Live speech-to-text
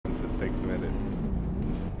6 minutes.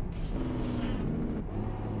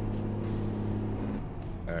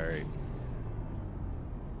 All right.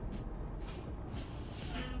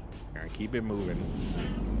 All right, keep it moving.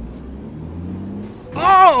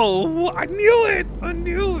 Oh, I knew it. I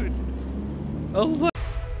knew it. I was like,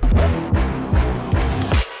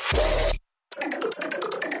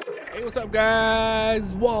 hey, what's up,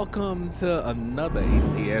 guys? Welcome to another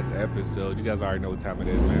ATS episode. You guys already know what time it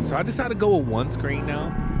is, man. So I decided to go with one screen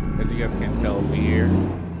now, as you guys can tell over here.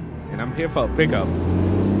 And I'm here for a pickup.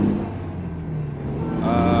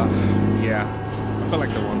 Yeah, I feel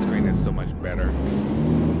like the one screen is so much better.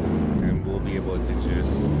 And we'll be able to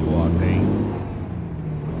just do our thing.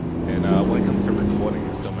 And when it comes to recording,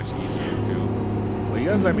 it's so much easier too. Well, you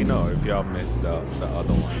guys let me know if y'all missed the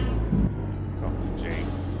other one. Coffee J.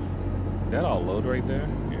 Did that all load right there?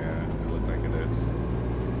 Yeah, it looks like it is.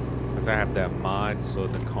 Because I have that mod, so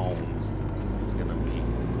the cones is gonna be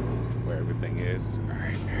where everything is. All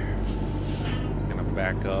right, gonna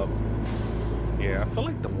back up. Yeah, I feel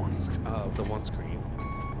like the one screen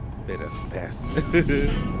fit us best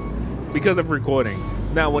because of recording.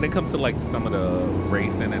 Now, when it comes to like some of the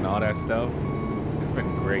racing and all that stuff, it's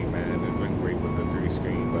been great, man. It's been great with the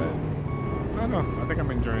 3-screen, but I don't know. I think I'm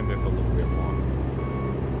enjoying this a little bit more.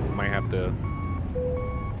 Might have to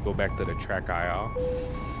go back to the track aisle.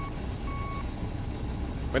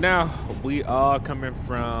 But now we are coming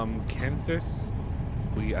from Kansas.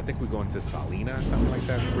 I think we're going to Salina or something like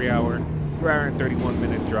that. 3 hour and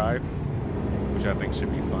 31-minute drive, which I think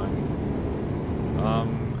should be fun.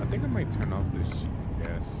 I think I might turn off this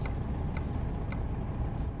GPS.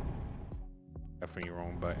 Definitely your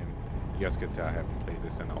own button. You guys can tell I haven't played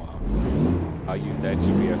this in a while. I'll use that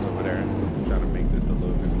GPS over there. I'm trying to make this a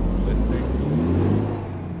little bit more realistic.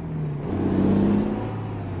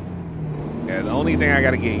 Yeah, the only thing I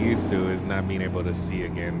gotta get used to is not being able to see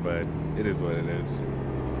again, but it is what it is.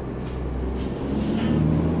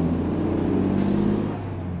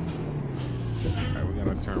 Alright, we're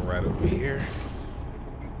gonna turn right over here.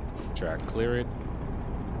 Try to clear it.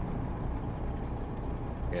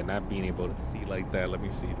 Yeah, not being able to see like that. Let me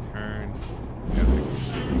see. Turn. I think we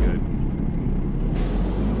should be good.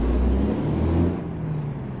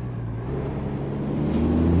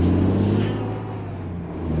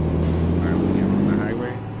 Alright, we get on the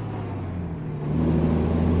highway.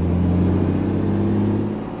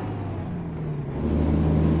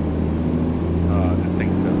 This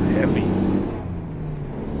thing feels heavy.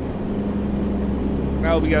 I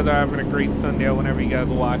hope you guys are having a great Sunday whenever you guys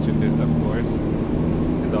are watching this, of course.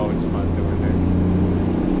 It's always fun doing this.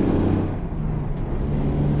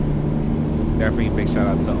 Definitely big shout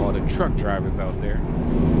out to all the truck drivers out there.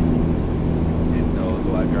 And no,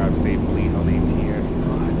 do I drive safely on ATS?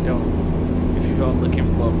 No, I don't. If you are looking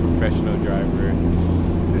for a professional driver,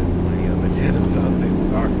 there's plenty of legitimate out there.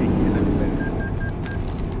 Sorry.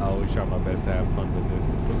 I always try my best to have fun with this.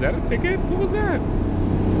 Was that a ticket? What was that?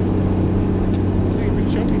 They didn't even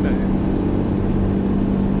show me nothing.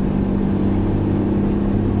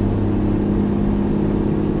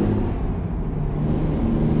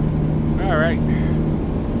 Alright,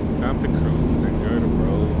 time to cruise, enjoy the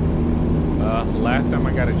road. Last time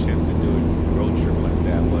I got a chance to do a road trip like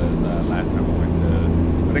that was last time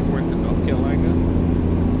I think we went to North Carolina.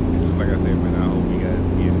 And just like I said, man, I hope you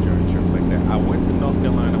guys be enjoying trips like that. I went to North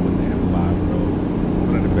Carolina with the M5, bro.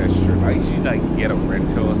 One of the best trips. I usually like get a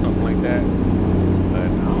rental or something like that. But I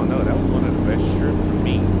don't know, that was one of the best trips for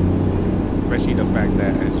me. Especially the fact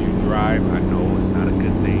that as you drive, I know it's not a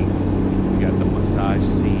good thing. You got the massage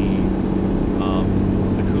seat.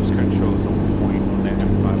 The cruise control is on point on that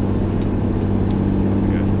M5.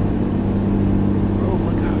 Yeah. Bro,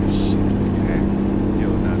 look how this shit like that. Yo,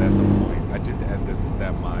 now that's a point. I just add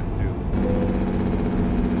that mod too.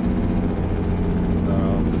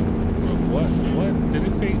 What did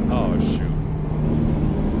it say? Oh shoot.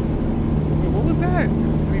 Wait, what was that?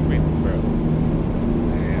 What do you mean, bro?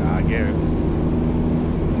 Yeah, I guess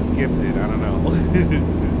you skipped it. I don't know.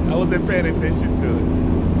 I wasn't paying attention to it.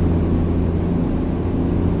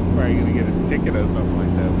 Probably gonna get a ticket or something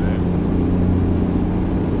like that, man.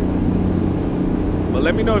 But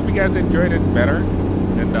let me know if you guys enjoy this better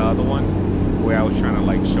than the other one, where I was trying to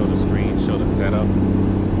like show the screen, show the setup.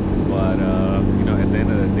 But you know, at the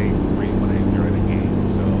end of the day, we really want to enjoy the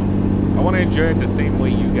game. So I want to enjoy it the same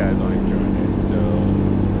way you guys are enjoying it. So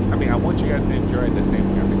I mean, I want you guys to enjoy it the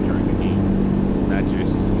same way I'm enjoying the game, not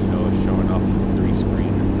just, you know, showing off the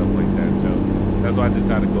 3-screen and stuff like that. So that's why I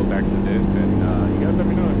decided to go back to this, and you guys let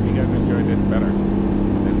me know if you guys enjoy this better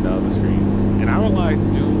than the other screen. And I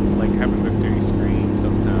realize too, like having the 3-screen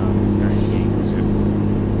sometimes certain games just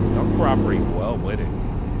don't cooperate well with it.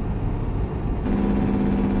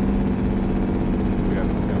 We got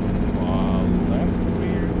to step far left over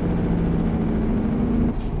here.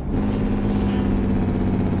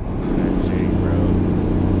 That J Road.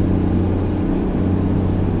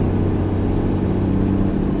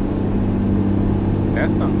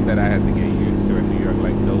 That's something that I had to get used to in New York,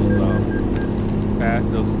 like those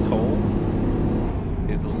those toll.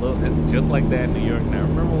 It's just like that in New York now.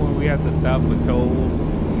 Remember when we had to stop for toll,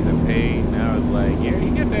 either pay? Now it's like, yeah, you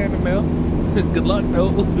get there in the mail. Good luck though.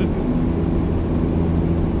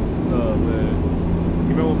 Oh man.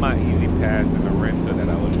 Even with my Easy Pass and the renter that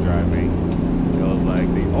I was driving, it was like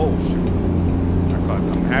oh shoot.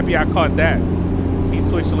 I'm happy I caught that. He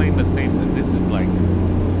switched lane the same, but this is like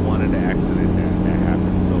one of the accidents that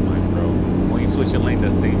happened so much, bro. When you switch your lane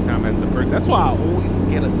the same time as the person. That's why I always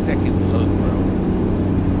get a second look, bro.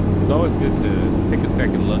 It's always good to take a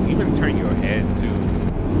second look, even turn your head too.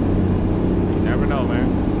 You never know, man.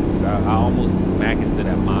 I almost smack into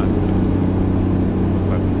that monster. I was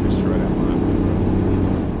about to destroy that monster, bro.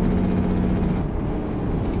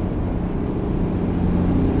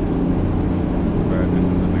 But this is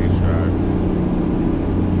a nice drive.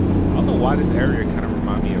 I don't know why this area kind of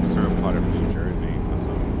reminds me of a certain part of New Jersey for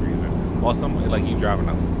some reason. Or something like you driving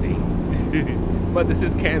upstate. But this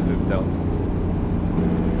is Kansas, though.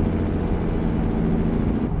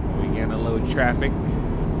 Traffic.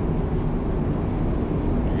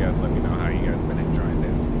 You guys let me know how you guys been enjoying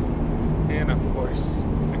this. And of course,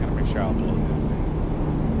 I gotta make sure I upload this thing.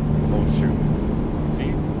 Oh shoot.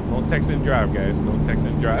 See? Don't text and drive, guys. Don't text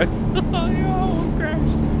and drive. Yo, I almost crashed.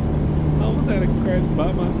 I almost had a crash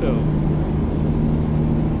by myself.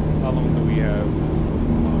 How long do we have?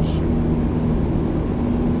 Oh shoot.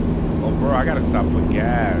 Oh bro, I gotta stop for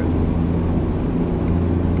gas.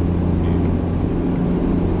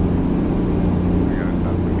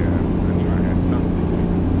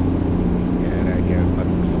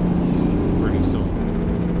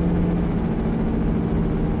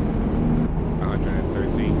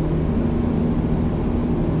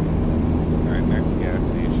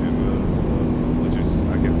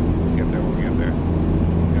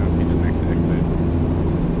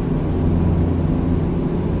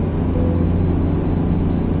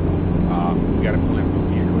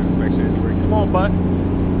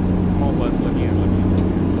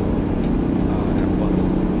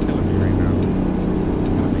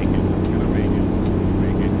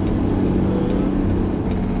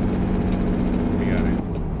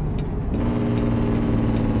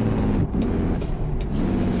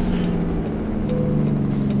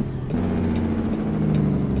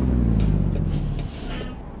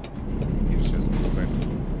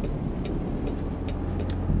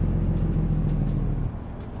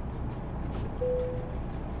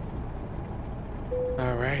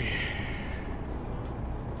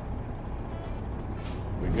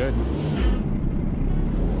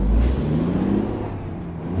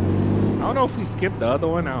 If we skip the other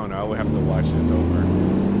one, I don't know. I would have to watch this over.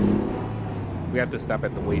 We have to stop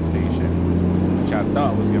at the way station, which I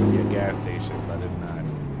thought was going to be a gas station, but it's not.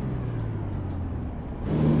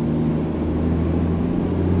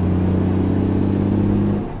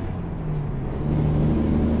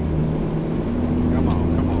 Come on,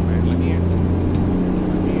 man. Let me in.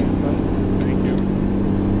 Let me in, bus. Thank you.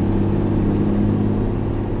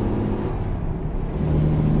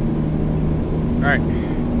 All right.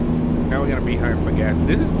 Now we're gonna be hiring for gas.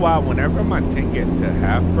 This is why whenever my tank get to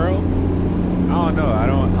half, bro, I don't know.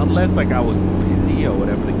 Unless like I was busy or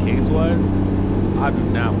whatever the case was, I do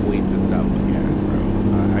not wait to stop for gas, bro.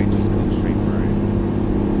 I just go straight for it.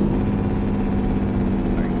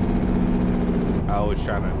 Like I always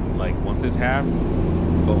try to like once it's half,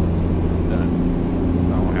 boom, done.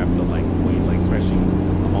 I don't have to like wait. Like especially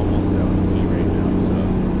I'm almost selling the weed right now, so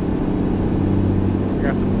I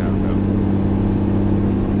got some time though.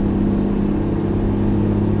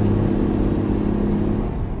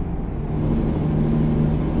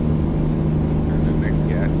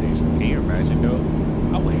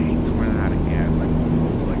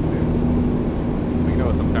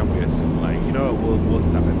 We'll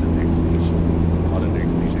stop at the next station. Or the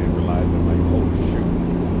next station and realize I'm like, oh shoot.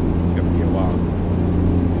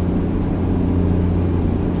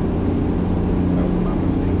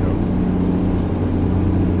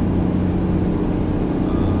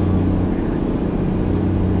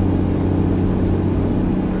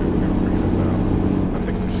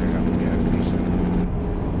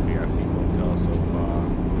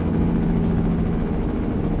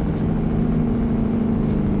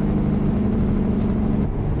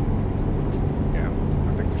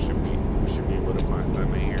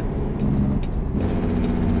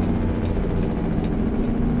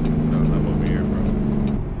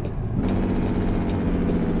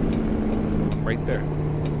 there?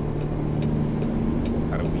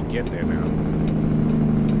 How do we get there now?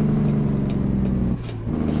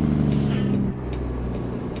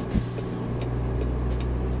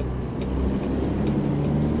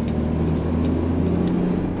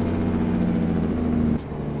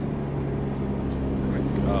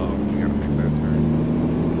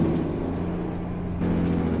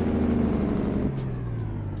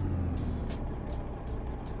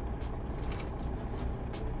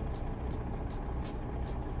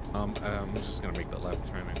 I'm just gonna make the left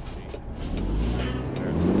turn and see.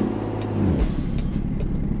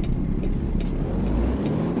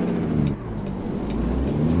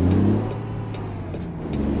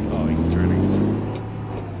 Oh, he's turning too.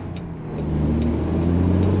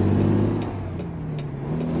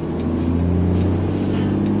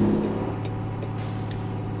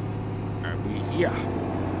 Alright, we here.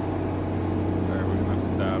 Alright, we're gonna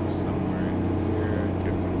stop somewhere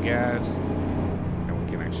here, get some gas.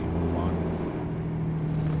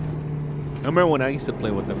 I remember when I used to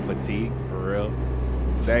play with the fatigue, for real.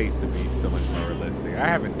 That used to be so much more realistic. I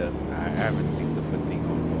haven't leave the fatigue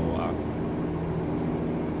on for a while.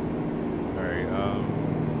 Alright,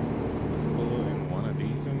 let's pull in one of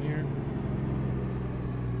these in here.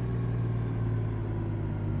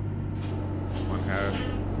 One half.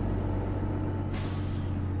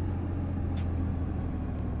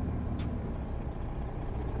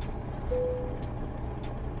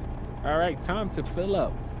 Alright, time to fill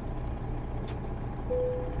up.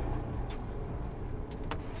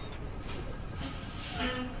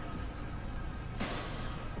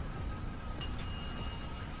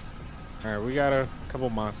 Alright, we got a couple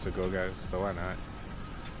months to go, guys, so why not?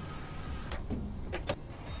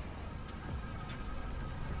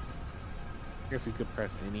 I guess we could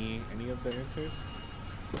press any of the enters.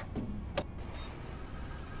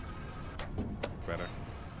 Better.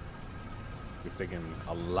 It's taking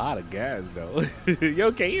a lot of gas though.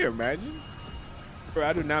 Yo, can you imagine? Bro,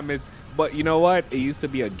 I do not miss, but you know what? It used to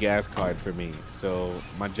be a gas card for me. So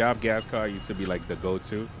my job gas card used to be like the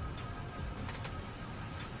go-to.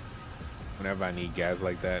 Whenever I need gas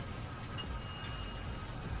like that.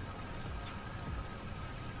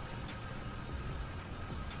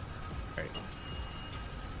 Right.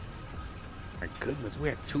 My goodness,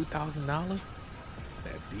 we're at $2,000?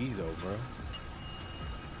 That diesel, bro.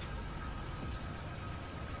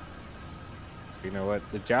 You know what?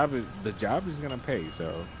 The job is gonna pay,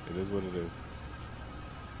 so it is what it is.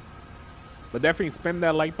 But definitely spam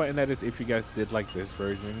that like button. That is if you guys did like this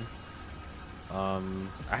version.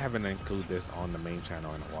 I haven't included this on the main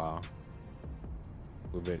channel in a while.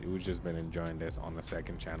 We've just been enjoying this on the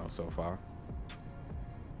second channel so far.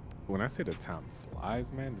 When I say the time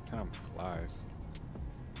flies, man, the time flies.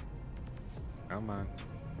 Come on,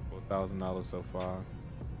 $4,000 so far.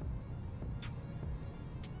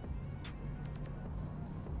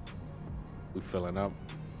 We filling up.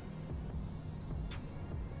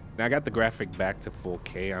 Now I got the graphic back to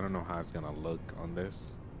 4K. I don't know how it's gonna look on this.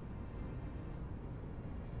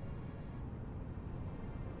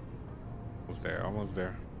 Almost there, almost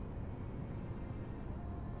there.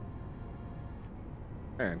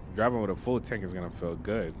 Man, driving with a full tank is gonna feel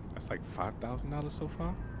good. That's like $5,000 so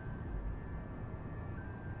far.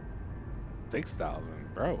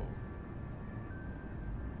 6,000, bro.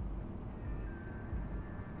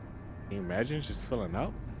 Can you imagine just filling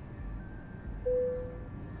up?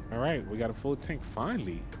 All right, we got a full tank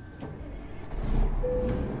finally.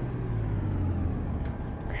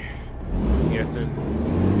 I'm guessing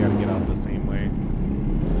we gotta get out the same way.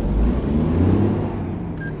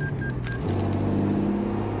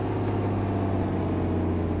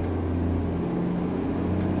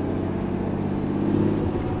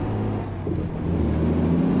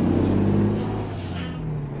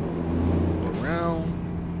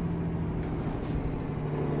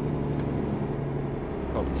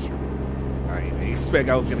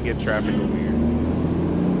 I was gonna get traffic over here.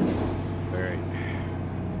 All right.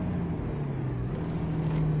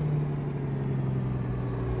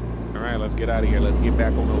 All right, let's get out of here. Let's get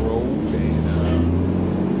back on the road and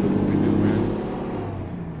what we do, man.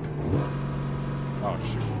 Oh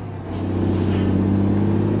shoot.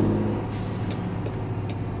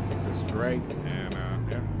 Get this right, and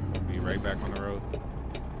yeah, we'll be right back on the road.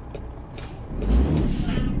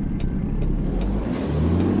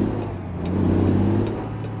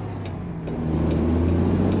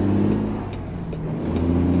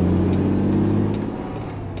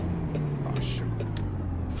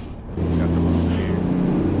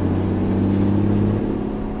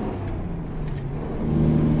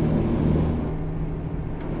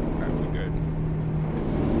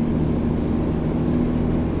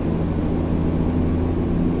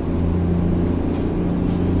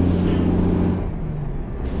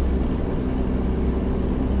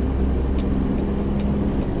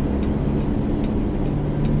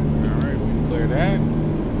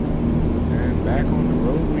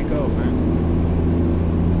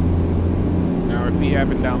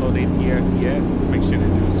 haven't downloaded ATS yet, make sure to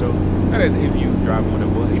do so. That is if you drive with it.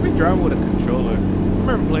 Even driving with a controller. I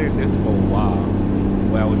remember playing this for a while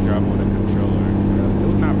while I was driving with a controller. It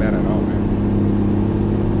was not bad at all, man.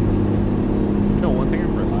 You know, one thing I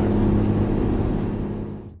realized,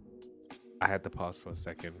 I had to pause for a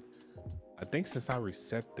second. I think since I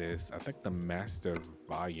reset this, I think the master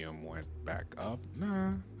volume went back up.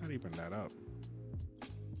 Nah, not even that up.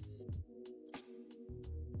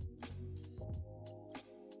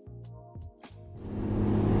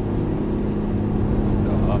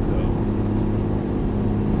 Still up though.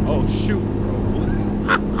 Oh shoot, bro.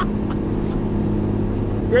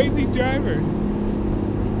 Crazy driver.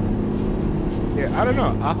 Yeah, I don't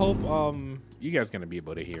know. I hope you guys gonna be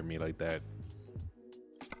able to hear me like that.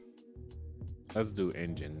 Let's do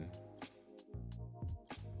engine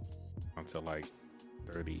until like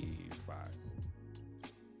 35.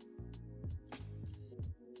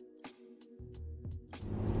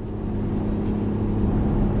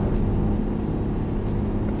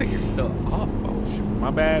 I think it's still up. Oh shoot,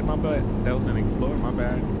 my bad, my bad. That was an Explorer, my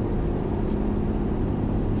bad.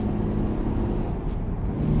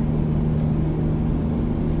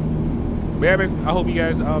 I hope you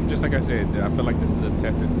guys, just like I said, I feel like this is a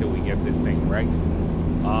test until we get this thing right.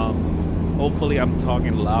 Hopefully I'm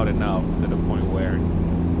talking loud enough to the point where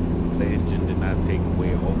the engine did not take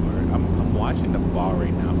way over. I'm watching the bar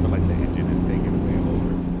right now. I feel like the engine is taking way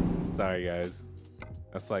over. Sorry guys.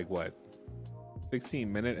 That's like what?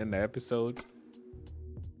 16 minutes in the episode?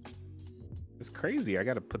 It's crazy. I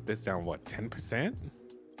gotta put this down, what, 10%?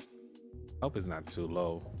 Hope it's not too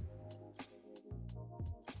low.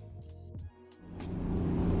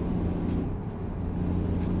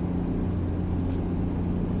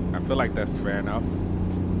 I feel like that's fair enough.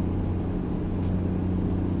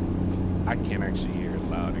 I can actually hear it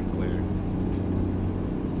loud and clear.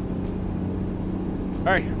 All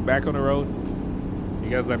right, back on the road. You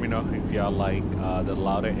guys let me know if y'all like the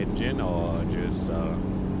louder engine or just a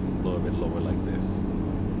little bit lower like this.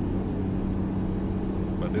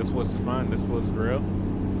 But this was fun. This was real.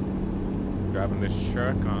 Driving this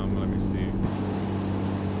truck. Let me see.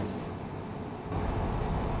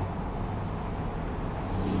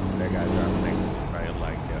 That guy driving next to me probably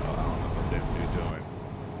like, yo, I don't know what this dude doing.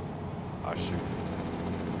 Oh shoot.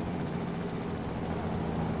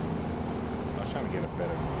 I was trying to get a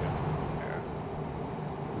better view. Yeah.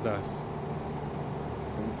 It's us.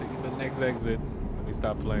 Let me take the next exit. Let me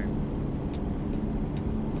stop playing.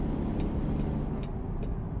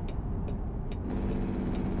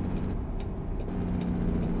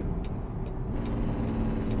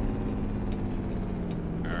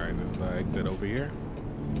 Alright, there's the exit over here.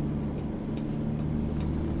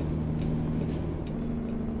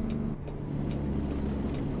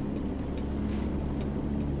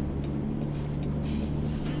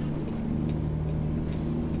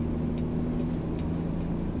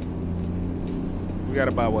 We got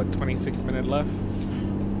about, what, 26 minutes left?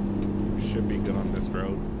 We should be good on this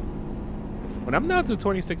road. When I'm down to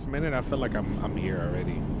 26 minutes, I feel like I'm here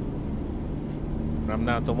already. When I'm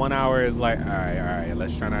down to 1 hour, it's like, all right,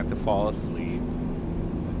 let's try not to fall asleep.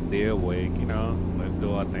 Let's stay awake, you know? Let's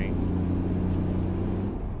do our thing.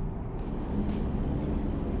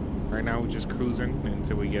 Right now, we're just cruising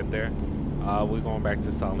until we get there. We're going back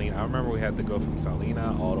to Salina. I remember we had to go from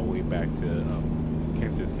Salina all the way back to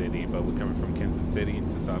Kansas City, but we're coming from Kansas City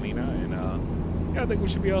to Salina, and yeah, I think we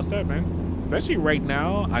should be all set, man. Especially right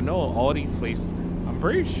now, I know all these places, I'm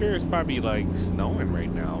pretty sure it's probably like snowing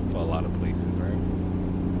right now for a lot of places, right?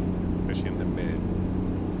 Especially in the mid.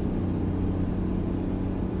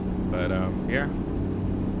 But yeah,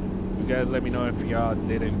 you guys let me know if y'all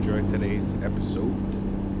did enjoy today's episode.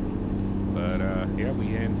 But yeah,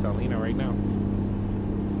 we in Salina right now.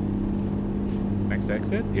 Next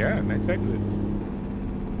exit? Yeah, next exit.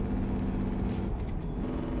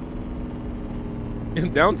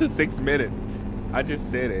 Down to 6 minutes. I just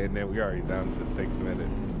said it and then we already down to 6 minutes.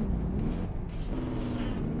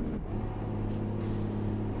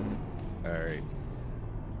 Alright.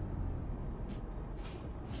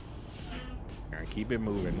 Gotta keep it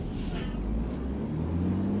moving.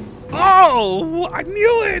 Oh! I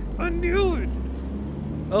knew it! I knew it!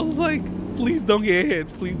 I was like, please don't get hit.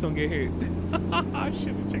 Please don't get hit. I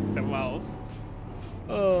should have checked the mouse.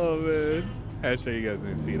 Oh man. Hashtag you guys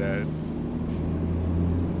didn't see that.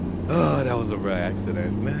 Oh, that was a real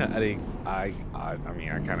accident. I mean, I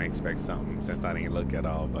kind of expect something since I didn't look at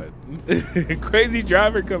all, but crazy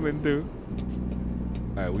driver coming through.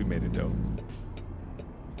 All right, we made it though.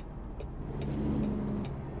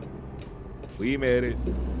 We made it.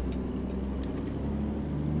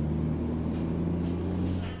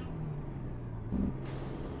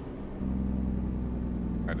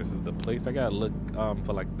 place. I gotta look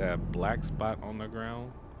for like that black spot on the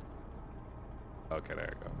ground. Okay,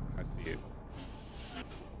 there you go. I see it.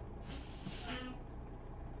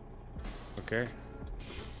 Okay.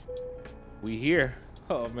 We here.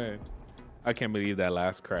 Oh man. I can't believe that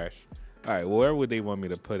last crash. All right, where would they want me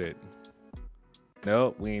to put it?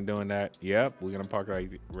 Nope, we ain't doing that. Yep, we're gonna park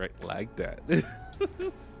right like that.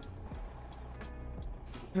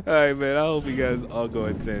 All right, man. I hope you guys all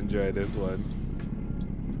going to enjoy this one.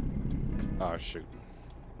 Oh shoot.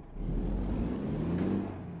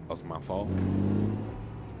 That's my fault.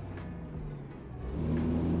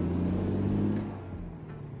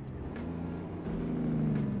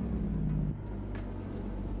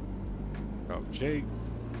 Oh, Jake.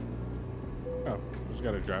 Oh, just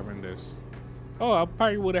got a driver in this. Oh, I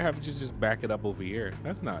probably would have just back it up over here.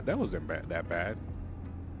 That wasn't that bad.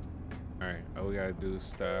 All right, all we gotta do is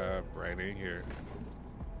stop right in here.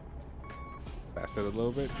 Pass it a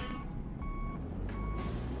little bit.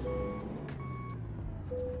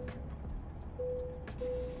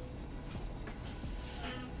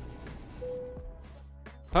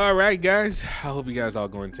 All right, guys. I hope you guys are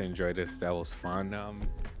going to enjoy this. That was fun.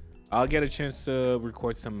 I'll get a chance to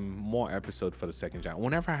record some more episodes for the second channel.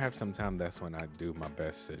 Whenever I have some time, that's when I do my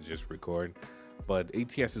best to just record. But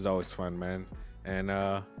ATS is always fun, man. And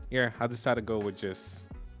yeah, I decided to go with just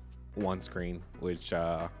one screen, which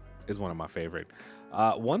is one of my favorite.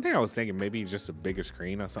 One thing I was thinking, maybe just a bigger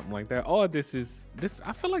screen or something like that. Oh, this.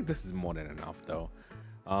 I feel like this is more than enough, though.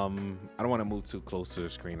 I don't want to move too close to the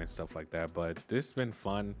screen and stuff like that, but this has been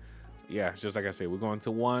fun. Yeah, just like I said, we're going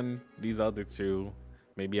to one. These other two,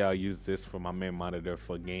 maybe I'll use this for my main monitor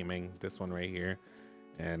for gaming. This one right here,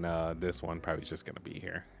 and this one probably just gonna be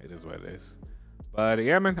here. It is what it is. But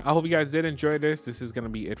yeah, man, I hope you guys did enjoy this. This is gonna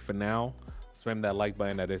be it for now. Spam that like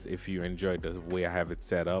button, that is, if you enjoyed the way I have it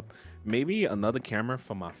set up. Maybe another camera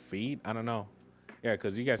for my feet. I don't know. Yeah,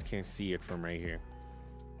 because you guys can't see it from right here.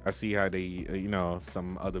 I see how they, you know,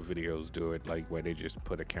 some other videos do it, like where they just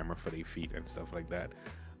put a camera for their feet and stuff like that.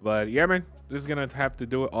 But yeah, man, this is gonna have to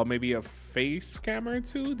do it. Or maybe a face camera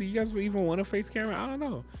too. Do you guys even want a face camera? I don't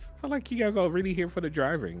know. I feel like you guys are really here for the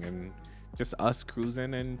driving and just us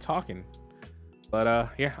cruising and talking. But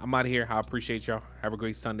yeah, I'm out of here. I appreciate y'all. Have a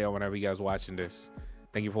great Sunday or whenever you guys watching this.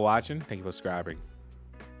 Thank you for watching. Thank you for subscribing.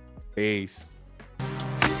 Peace.